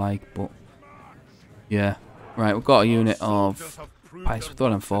you know what they're like, but yeah. Right, we've got a unit of pikes. We'll throw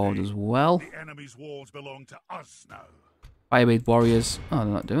them forward as well. Fireblade warriors. Oh,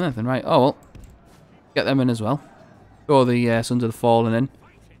 they're not doing anything. Right. Oh, well. Get them in as well. Throw the Sons of the Fallen in.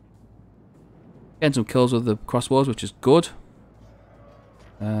 Getting some kills with the crossbows, which is good.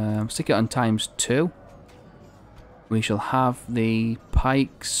 Stick it on times 2. We shall have the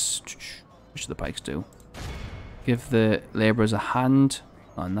pikes. What should the pikes do? Give the labourers a hand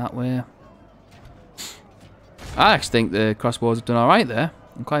on that way. I actually think the crossbows have done all right there.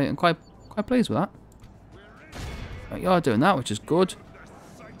 I'm quite pleased with that. Right, you're doing that, which is good.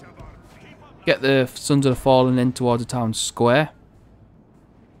 Get the Sons of the Fallen in towards the town square.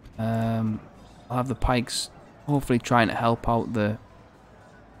 I'll have the pikes hopefully trying to help out the...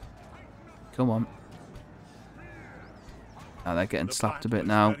 Come on. Oh, they're getting slapped a bit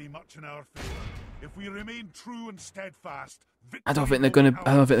now. I don't think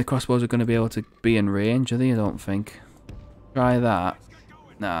the crossbows are gonna be able to be in range, are they? I don't think. Try that.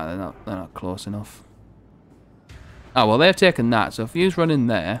 Nah, they're not close enough. Oh well, they've taken that. So if you run in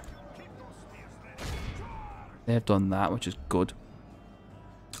there, they've done that, which is good.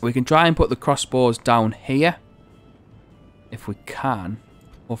 We can try and put the crossbows down here if we can.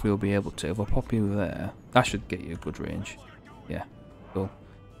 Hopefully we'll be able to. If I pop you there, that should get you a good range. Yeah, cool.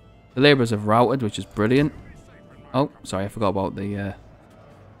 The labourers have routed, which is brilliant. Oh, sorry, I forgot about the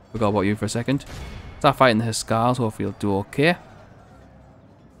forgot about you for a second. Start fighting the Huskars. Hopefully you'll do okay.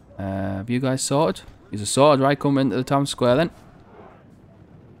 Have you guys sorted? These are sorted, right? Come into the town square then.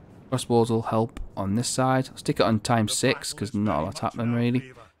 Crossbows will help on this side. I'll stick it on times 6 because not a lot's happening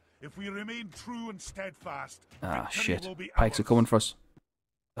really. Ah, shit. Pikes are coming for us.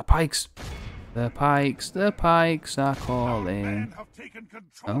 The pikes. The pikes are calling.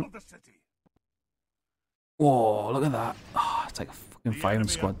 Oh. Whoa, look at that. Oh, it's like a fucking firing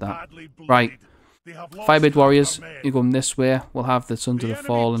squad, that. Right. Fireblade warriors, you're going this way. We'll have the Sons of the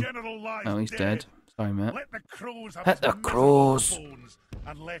Fallen. Oh, he's dead. Sorry, mate. Let the crows.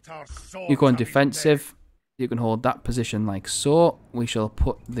 You're going defensive. You can hold that position like so. We shall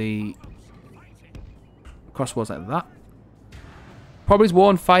put the crossbows like that. Probably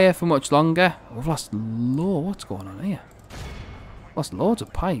won't fire for much longer. We've lost what's going on here? Lost loads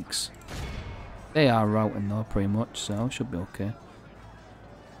of pikes. They are routing though, pretty much, so should be okay.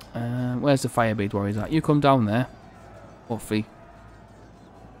 Where's the Fireblade warriors at? You come down there. Hopefully.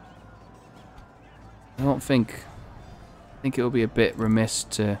 I think it would be a bit remiss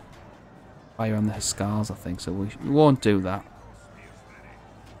to fire on the Huskars, I think, so we won't do that.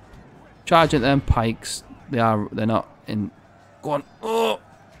 Charging them pikes. They're not in. Go on. Oh!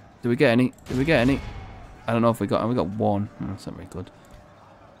 Did we get any? Did we get any? I don't know if we got one. Oh, that's not very good.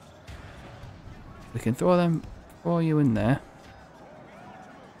 We can throw you in there.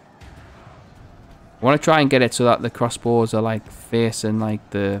 I want to try and get it so that the crossbows are like facing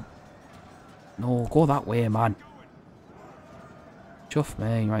like the... No, go that way, man. Chuff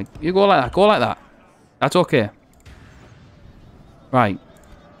me. Right, you go like that. Go like that. That's okay. Right.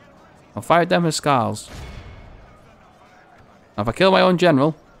 I'll fire at them with scars. Now, if I kill my own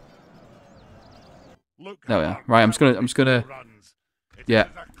general... There we are. Right, I'm just gonna... Yeah.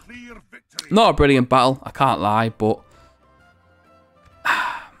 Not a brilliant battle, I can't lie, but...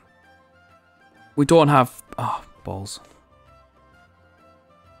 We don't have... Oh, balls.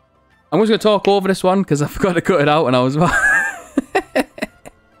 I'm just going to talk over this one, because I forgot to cut it out when I was about... I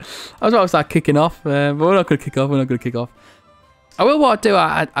was about to start kicking off, but we're not going to kick off, we're not going to kick off. I will what I do,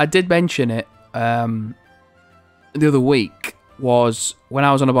 I did mention it the other week, was when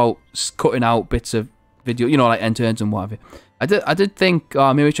I was on about cutting out bits of video, you know, like end turns and whatever. I did think,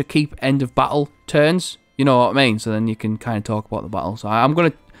 oh, maybe we should keep end of battle turns, you know what I mean? So then you can kind of talk about the battle. So I'm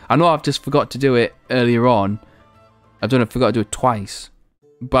going to... I know I've just forgot to do it earlier on. Forgot to do it twice.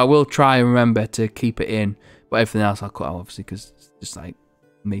 But I will try and remember to keep it in. But everything else I'll cut out, obviously, because it's just like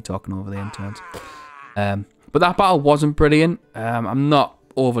me talking over the end turns. But that battle wasn't brilliant. I'm not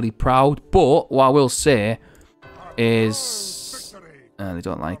overly proud. But what I will say is... they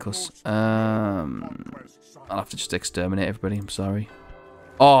don't like us. I'll have to just exterminate everybody. I'm sorry.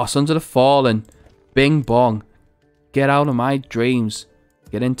 Oh, Sons of the Fallen. Bing bong. Get out of my dreams.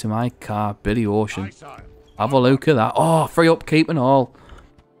 Get into my car, Billy Ocean. Have a look at that. Oh, free upkeep and all.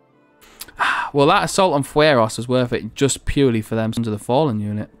 Well, that assault on Fuirost is worth it just purely for them Sons of the Fallen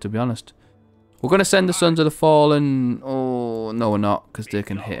unit, to be honest. We're going to send the Sons of the Fallen... Oh, no we're not, because they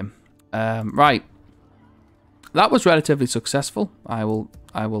can hit him. Right. That was relatively successful. I will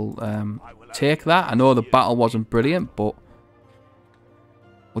take that. I know the battle wasn't brilliant, but...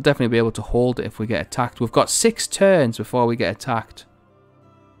 We'll definitely be able to hold it if we get attacked. We've got 6 turns before we get attacked.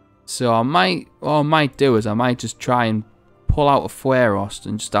 So what I might do is I might just try and pull out of Fuirost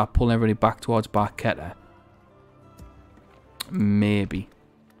and just start pulling everybody back towards Barketta. Maybe.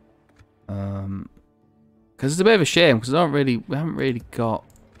 Because it's a bit of a shame because we haven't really got...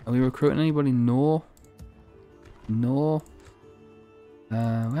 Are we recruiting anybody? No. No. We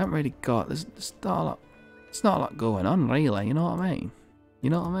haven't really got... There's not a lot... It's not a lot going on really, you know what I mean? You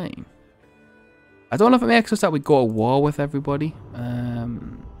know what I mean? I don't know if it makes us that we go to war with everybody.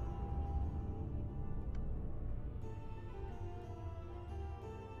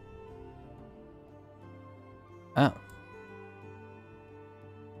 Oh.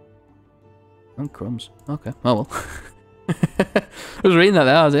 Oh, crumbs. Okay. Oh, well. I was reading that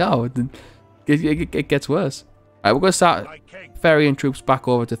there. I was like, oh, it gets worse. Alright, we're going to start ferrying troops back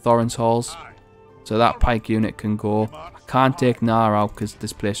over to Thorin's halls. So that pike unit can go. I can't take Nar out because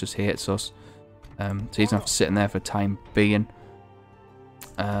this place just hates us. So he's going to have to sit in there for the time being.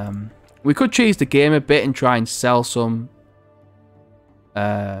 We could cheese the game a bit and try and sell some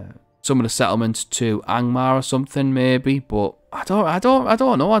of the settlements to Angmar or something maybe, but I don't know. I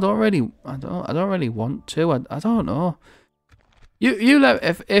don't really want to. I don't know. You let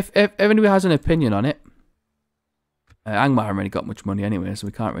if anybody has an opinion on it. Angmar haven't really got much money anyway, so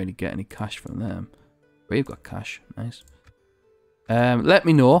we can't really get any cash from them. We've got cash, nice. Let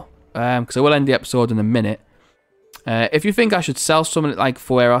me know, because I will end the episode in a minute. If you think I should sell something like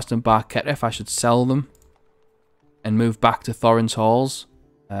Fuirost and Barketta, if I should sell them and move back to Thorin's halls.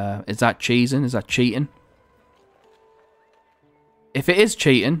 Is that cheesing? Is that cheating? If it is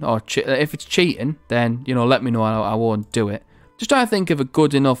cheating, or if it's cheating, then, you know, let me know and I won't do it. Just trying to think of a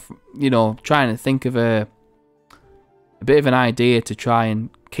good enough, you know, trying to think of a bit of an idea to try and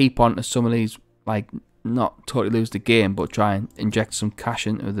keep on to some of these, like, not totally lose the game, but try and inject some cash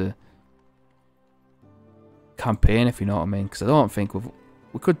into the campaign, if you know what I mean. Because I don't think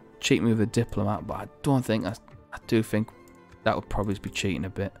we could cheat me with a diplomat, but I don't think, I do think that would probably be cheating a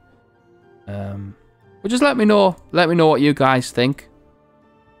bit. But just let me know what you guys think.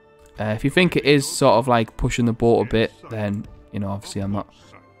 If you think it is sort of like pushing the boat a bit, then, you know, obviously I'm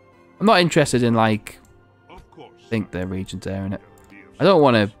not interested in, like, I think their region's there in it. I don't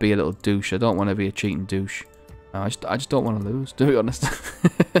want to be a little douche. I don't want to be a cheating douche. I just don't want to lose, to be honest.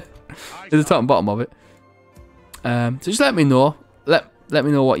 It's the top and bottom of it. So just let me know. Let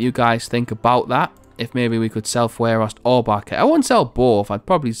me know what you guys think about that. If maybe we could sell Fuirost or Barketta. I wouldn't sell both. I'd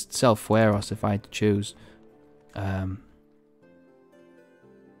probably sell Fuirost if I had to choose. And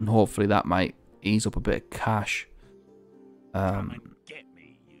hopefully that might ease up a bit of cash. Oh,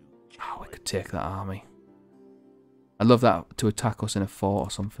 we could take that army. I'd love that to attack us in a fort or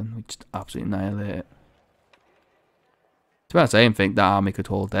something. We'd just absolutely annihilate it. To be honest, I didn't think that army could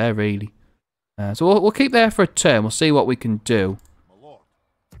hold there, really. So we'll keep there for a turn. We'll see what we can do.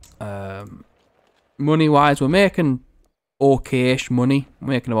 money-wise, we're making okay-ish money. We're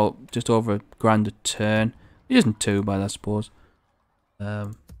making about just over £1,000 a turn. It isn't too bad, I suppose.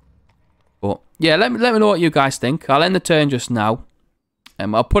 But yeah, let me know what you guys think. I'll end the turn just now.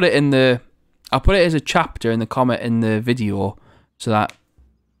 I'll put it as a chapter in the comment in the video, so that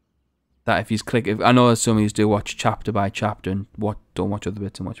if you click, I know some of you do watch chapter by chapter and don't watch other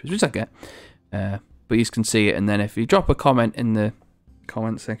bits and watch, which I get. But you can see it, and then if you drop a comment in the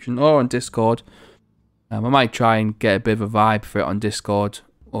comment section or on Discord, I might try and get a bit of a vibe for it on Discord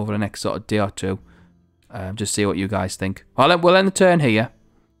over the next sort of day or two. Just see what you guys think. We'll end the turn here,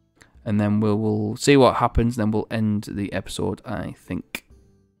 and then we'll see what happens. Then we'll end the episode, I think.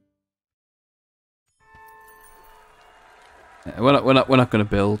 We're not going to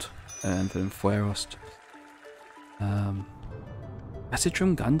build anything in Fuirost. Message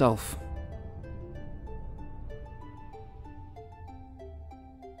from Gandalf.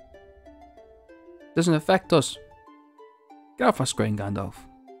 Doesn't affect us. Get off our screen, Gandalf.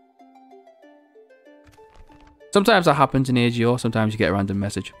 Sometimes that happens in AGO, sometimes you get a random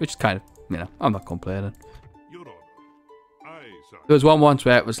message, which is kind of, you know, I'm not complaining. There was one once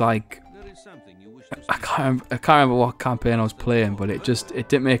where it was like, I can't remember what campaign I was playing, but it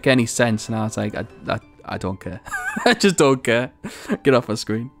didn't make any sense, and I was like, I don't care. I just don't care. Get off my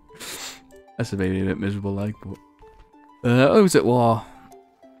screen. That's maybe a bit miserable, like, but who was at war?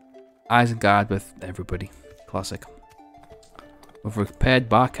 Isengard with everybody. Classic. We've repaired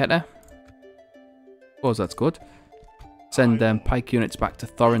Barketta. Suppose that's good. Send pike units back to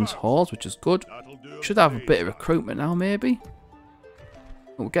Thorin's halls, which is good. Should have a bit of recruitment now, maybe.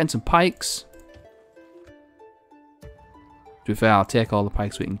 Oh, we're getting some pikes. To be fair, I'll take all the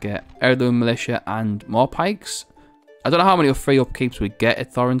pikes we can get. Ered Luin militia and more pikes. I don't know how many free upkeeps we get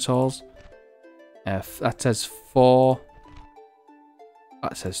at Thorin's halls. That says 4.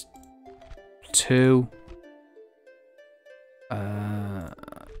 That says 2.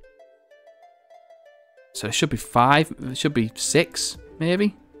 So it should be 5. It should be 6,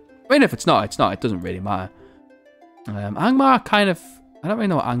 maybe. I mean, if it's not, it's not. It doesn't really matter. Angmar kind of... I don't really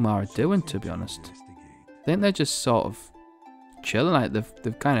know what Angmar are doing, to be honest. I think they're just sort of chilling. Like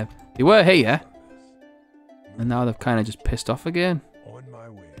they've kind of... They were here. And now they've kind of just pissed off again. Oh,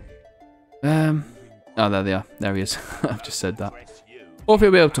 there they are. There he is. I've just said that.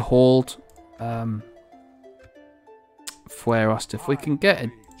 Hopefully we'll be able to hold Fuirost if we can get it.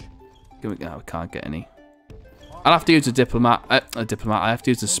 We can't get any. I'll have to use a diplomat. I have to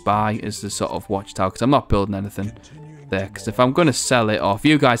use a spy as the sort of watchtower, because I'm not building anything there. Because if I'm going to sell it, or if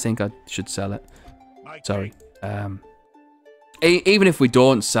you guys think I should sell it, sorry. Even if we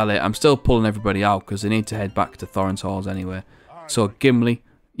don't sell it, I'm still pulling everybody out because they need to head back to Thorin's halls anyway. So Gimli,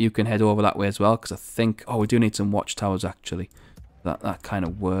 you can head over that way as well, because I think, oh, we do need some watchtowers actually. That kind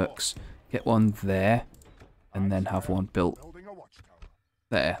of works. Get one there, and then have one built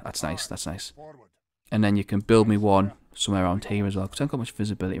there. That's nice. That's nice. And then you can build me one somewhere around here as well, because I haven't got much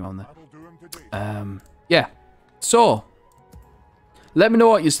visibility around there. Yeah. So, let me know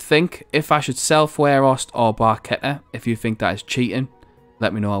what you think. If I should sell Fuirost or Barketta, if you think that is cheating,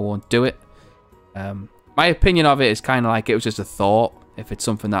 let me know. I won't do it. My opinion of it is kind of like it was just a thought. If it's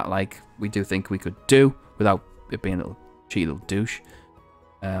something that like we do think we could do without it being a little cheat, little douche.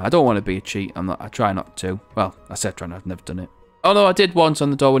 I don't want to be a cheat. I try not to. Well, I said try not. I've never done it. Although I did once on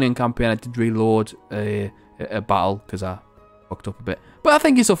the Dwarven campaign, I did reload a battle because I fucked up a bit. But I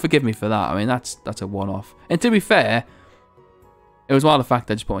think you'll forgive me for that. I mean, that's a one-off. And to be fair, it was more the fact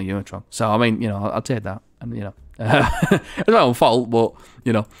I just put my unit wrong. So I mean, you know, I'll take that. And you know, it's my own fault, but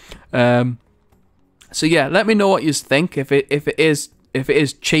you know. So yeah, let me know what you think. If it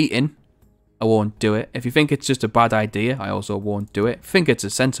is cheating, I won't do it. If you think it's just a bad idea, I also won't do it. If you think it's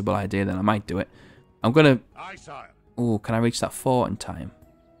a sensible idea, then I might do it. I'm gonna. Oh, can I reach that fort in time?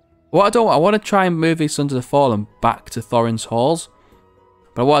 What I want to try and move these Sons of the Fallen back to Thorin's halls.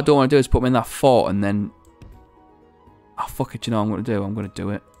 But what I don't want to do is put them in that fort and then... Oh, fuck it, you know what I'm going to do? I'm going to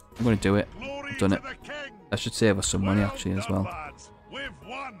do it. I'm going to do it. I've done it. That should save us some money, actually, as well.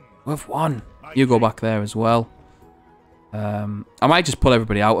 We've won. You go back there as well. I might just pull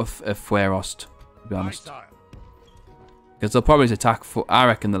everybody out of Fuirost, to be honest. Because they'll probably attack... I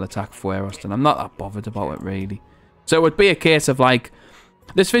reckon they'll attack Fuirost, and I'm not that bothered about it, really. So it would be a case of, like...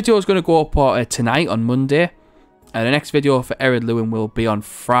 This video is going to go up tonight, on Monday. And the next video for Ered Luin will be on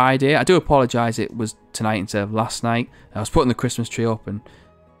Friday. I do apologise, it was tonight instead of last night. I was putting the Christmas tree up and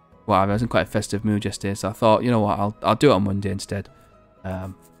whatever. I was in quite a festive mood yesterday, so I thought, you know what, I'll do it on Monday instead.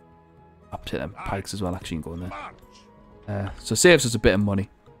 I'll take them pikes as well, actually, and go in there. So saves us a bit of money.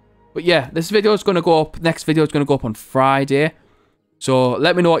 But yeah, this video is going to go up. Next video is going to go up on Friday. So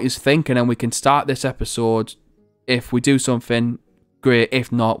let me know what you think, and then we can start this episode. If we do something, great.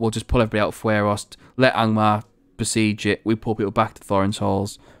 If not, we'll just pull everybody out of Fuirost, let Angmar besiege it. We pull people back to Thorin's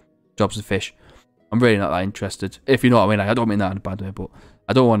halls. Jobs of fish. I'm really not that interested. If you know what I mean. I don't mean that in a bad way, but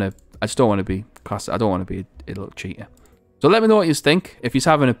I don't want to. I just don't want to be class. I don't want to be a little cheater. So let me know what you think. If you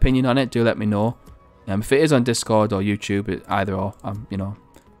have an opinion on it, do let me know. If it is on Discord or YouTube, either or. You know,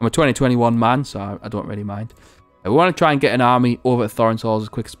 I'm a 2021 man, so I don't really mind. We want to try and get an army over at Thorin's halls as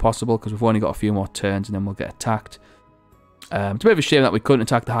quick as possible because we've only got a few more turns and then we'll get attacked. It's a bit of a shame that we couldn't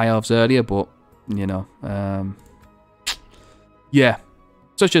attack the High Elves earlier, but you know, yeah,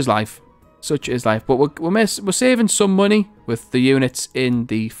 such is life. Such is life. But we're saving some money with the units in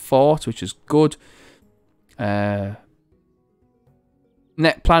the fort, which is good. Plan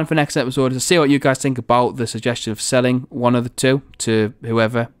for next episode is to see what you guys think about the suggestion of selling one of the two to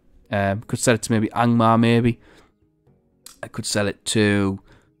whoever. Could sell it to maybe Angmar, maybe. I could sell it to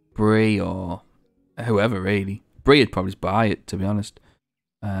Bree or whoever, really. Bree would probably buy it, to be honest.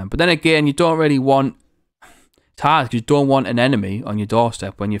 But then again, you don't really want... It's hard because you don't want an enemy on your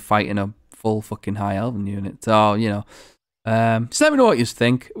doorstep when you're fighting a full fucking High Elven unit. So, you know. Just let me know what you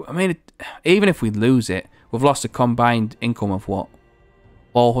think. I mean, even if we lose it, we've lost a combined income of what?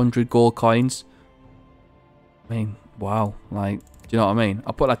 400 gold coins? I mean, wow. Like, do you know what I mean?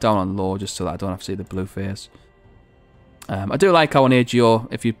 I'll put that down on low just so that I don't have to see the blue face. I do like how on AGO,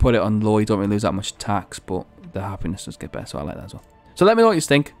 if you put it on low, you don't really lose that much tax, but the happiness does get better, so I like that as well. So let me know what you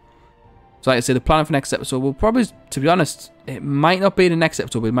think. So like I say, the plan for next episode will probably, to be honest, it might not be the next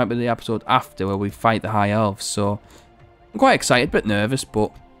episode, but it might be the episode after where we fight the High Elves. So I'm quite excited, a bit nervous,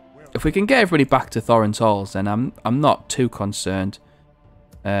 but if we can get everybody back to Thorin's halls, then I'm not too concerned.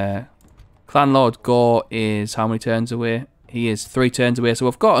 Clan Lord Gore is how many turns away? He is 3 turns away, so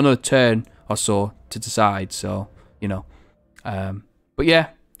we've got another turn or so to decide. So you know, but yeah,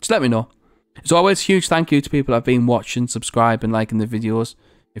 just let me know. As always, huge thank you to people that have been watching, subscribing, liking the videos.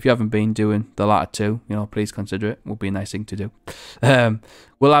 If you haven't been doing the latter two, you know, please consider it. It would be a nice thing to do.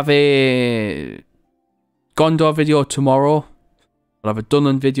 We'll have a Gondor video tomorrow. We'll have a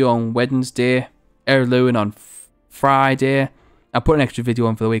Dunland video on Wednesday. Ered Luin on Friday. I'll put an extra video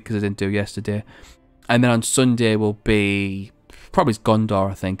on for the week because I didn't do yesterday. And then on Sunday will be probably Gondor,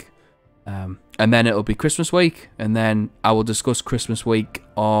 I think. And then it'll be Christmas week. And then I will discuss Christmas week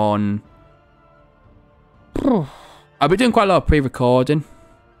on... I'll be doing quite a lot of pre-recording.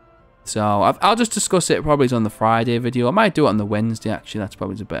 So I'll just discuss it probably on the Friday video. I might do it on the Wednesday, actually. That's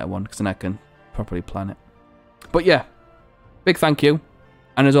probably the better one because then I can properly plan it. But yeah, big thank you.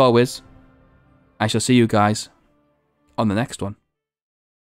 And as always, I shall see you guys on the next one.